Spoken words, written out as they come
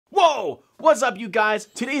Whoa! What's up, you guys?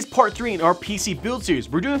 Today's part 3 in our PC build series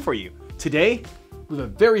we're doing for you. Today, we have a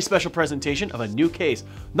very special presentation of a new case,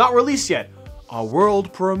 not released yet, a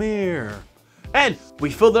world premiere. And we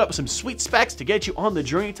filled it up with some sweet specs to get you on the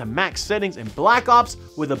journey to max settings in Black Ops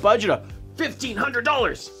with a budget of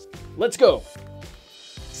 $1,500. Let's go.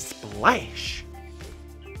 Splash.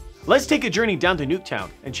 Let's take a journey down to Nuketown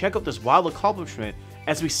and check out this wild accomplishment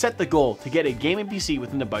as we set the goal to get a gaming PC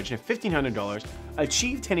within the budget of $1,500,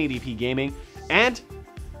 achieve 1080p gaming, and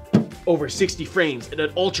over 60 frames in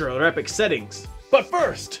an ultra or epic settings. But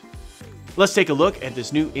first, let's take a look at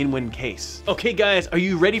this new INWIN case. Okay guys, are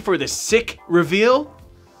you ready for the sick reveal?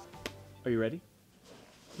 Are you ready?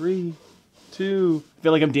 3, 2, I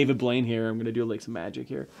feel like I'm David Blaine here. I'm gonna do like some magic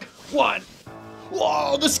here. 1.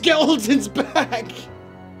 Whoa, the skeleton's back!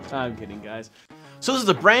 I'm kidding, guys. So this is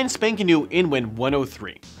a brand spanking new INWIN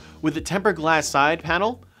 103 with a tempered glass side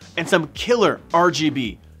panel and some killer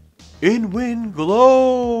RGB. INWIN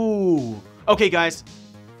glow! Okay guys,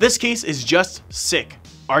 this case is just sick.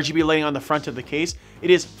 RGB lighting on the front of the case.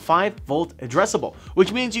 It is 5-volt addressable,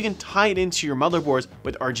 which means you can tie it into your motherboards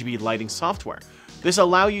with RGB lighting software. This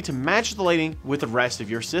allows you to match the lighting with the rest of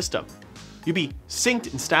your system. You'll be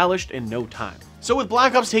synced and stylish in no time. So with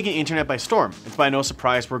Black Ops taking internet by storm, it's by no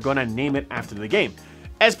surprise we're gonna name it after the game.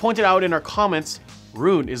 As pointed out in our comments,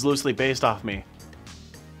 Rune is loosely based off me.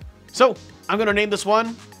 So I'm gonna name this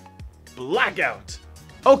one Blackout.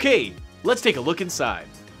 Okay, let's take a look inside.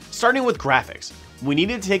 Starting with graphics, we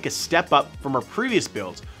needed to take a step up from our previous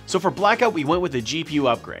builds. So for Blackout, we went with the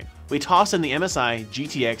GPU upgrade. We tossed in the MSI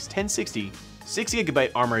GTX 1060 6GB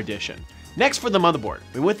Armor Edition. Next for the motherboard,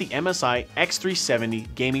 we went with the MSI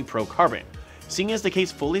X370 Gaming Pro Carbon. Seeing as the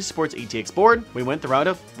case fully supports ATX board, we went the route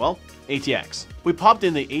of, well, ATX. We popped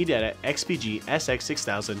in the Adata XPG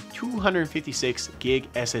SX6000 256GB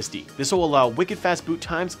SSD. This will allow wicked fast boot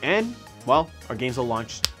times and, well, our games will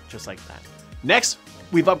launch just like that. Next,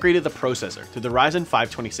 we've upgraded the processor to the Ryzen 5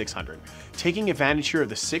 2600, taking advantage here of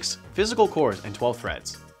the 6 physical cores and 12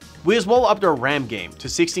 threads. We as well upped our RAM game to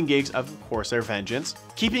 16 gigs of Corsair Vengeance.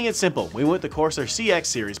 Keeping it simple, we went with the Corsair CX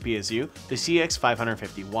series PSU, the CX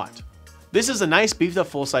 550W. This is a nice beefed up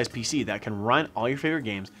full-size PC that can run all your favorite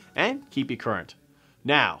games and keep you current.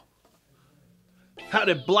 Now, how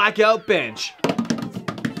did Blackout bench?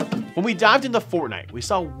 When we dived into Fortnite, we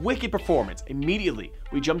saw wicked performance. Immediately,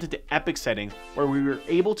 we jumped into epic settings where we were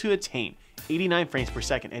able to attain 89 frames per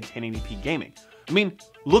second at 1080p gaming. I mean,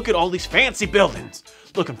 look at all these fancy buildings,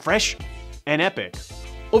 looking fresh and epic.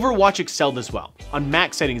 Overwatch excelled as well. On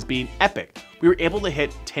max settings being epic, we were able to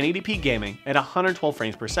hit 1080p gaming at 112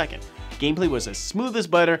 frames per second. Gameplay was as smooth as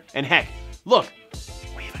butter, and heck, look,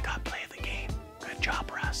 we even got play of the game. Good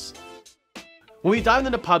job, Russ. When we dived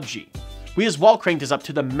into PUBG, we as well cranked this up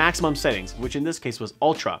to the maximum settings, which in this case was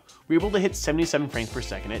Ultra. We were able to hit 77 frames per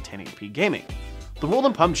second at 1080p gaming. The world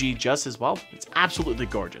in PUBG just as well, it's absolutely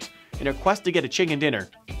gorgeous. In our quest to get a chicken dinner,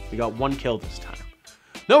 we got 1 kill this time.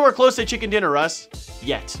 Nowhere close to chicken dinner, Russ.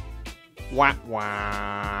 Yet. Wah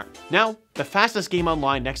wah. Now, the fastest game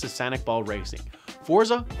online next to Sonic Ball Racing.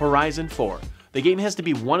 Forza Horizon 4. The game has to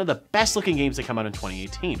be one of the best looking games to come out in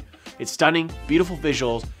 2018. It's stunning, beautiful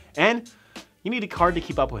visuals, and you need a card to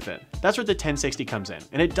keep up with it. That's where the 1060 comes in,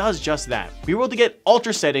 and it does just that. We were able to get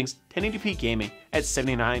ultra settings, 1080p gaming at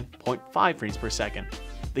 79.5 frames per second.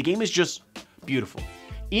 The game is just beautiful.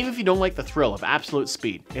 Even if you don't like the thrill of absolute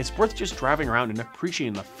speed, it's worth just driving around and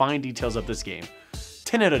appreciating the fine details of this game.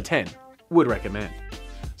 10 out of 10, would recommend.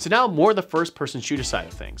 So now more the first person shooter side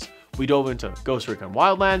of things. We dove into Ghost Recon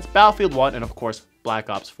Wildlands, Battlefield 1, and of course, Black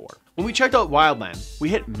Ops 4. When we checked out Wildlands, we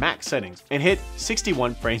hit max settings and hit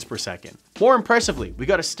 61 frames per second. More impressively, we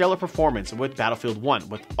got a stellar performance with Battlefield 1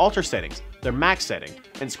 with Ultra settings, their max setting,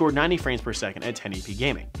 and scored 90 frames per second at 1080p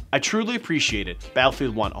gaming. I truly appreciated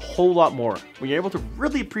Battlefield 1 a whole lot more when you're able to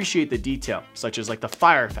really appreciate the detail, such as like the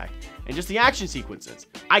fire effect, and just the action sequences.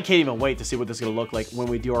 I can't even wait to see what this is going to look like when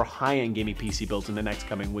we do our high-end gaming PC builds in the next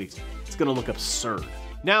coming weeks. It's going to look absurd.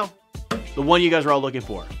 Now, the one you guys are all looking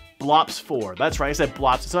for. Blops 4. That's right, I said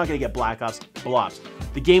Blops. It's not gonna get Black Ops, Blops.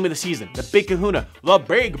 The game of the season, the big kahuna, the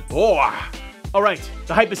big boy. Alright,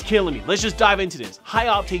 the hype is killing me. Let's just dive into this. High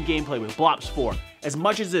octane gameplay with Blops 4. As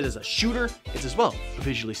much as it is a shooter, it's as well a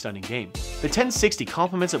visually stunning game. The 1060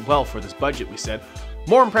 complements it well for this budget, we said.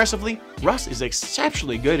 More impressively, Russ is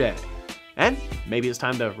exceptionally good at it. And maybe it's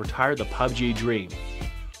time to retire the PUBG dream.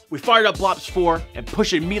 We fired up Blops 4 and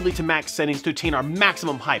pushed it immediately to max settings to attain our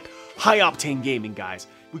maximum hype. High octane gaming, guys.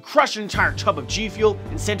 We crushed an entire tub of G Fuel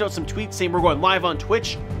and sent out some tweets saying we're going live on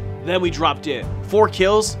Twitch. Then we dropped in. 4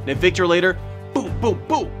 kills, and a victor later, boom, boom,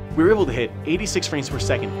 boom. we were able to hit 86 frames per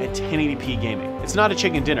second at 1080p gaming. It's not a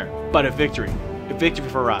chicken dinner, but a victory. A victory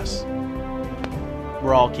for us.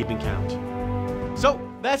 We're all keeping count. So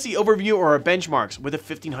that's the overview or our benchmarks with a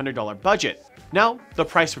 $1,500 budget. Now, the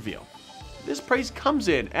price reveal. This price comes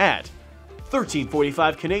in at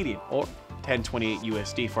 $13.45 Canadian or $10.28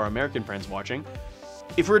 USD for our American friends watching.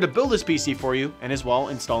 If we were to build this PC for you and as well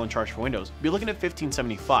install and charge for Windows, we'd be looking at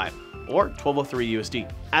 $15.75 or $12.03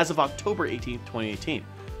 USD as of October 18th, 2018.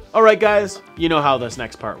 Alright guys, you know how this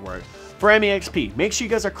next part works. For MEXP, make sure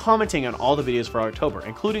you guys are commenting on all the videos for October,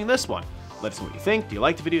 including this one. Let us know what you think. Do you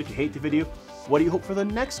like the video? Do you hate the video? What do you hope for the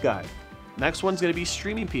next guide? Next one's going to be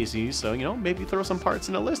streaming PCs, so, you know, maybe throw some parts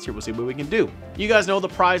in a list here. We'll see what we can do. You guys know the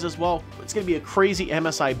prize as well. It's going to be a crazy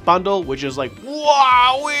MSI bundle, which is like,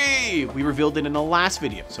 WOWEE! We revealed it in the last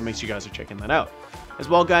video, so make sure you guys are checking that out. As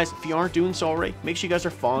well, guys, if you aren't doing so already, make sure you guys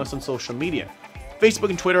are following us on social media. Facebook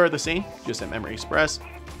and Twitter are the same, just at Memory Express.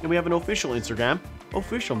 And we have an official Instagram,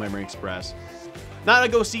 Official Memory Express. Now to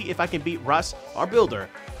go see if I can beat Russ, our builder,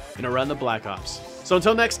 in a run the Black Ops. So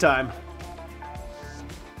until next time,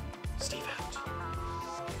 Steve out.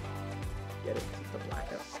 Get it? The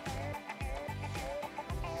Blackout.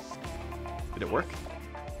 Did it work?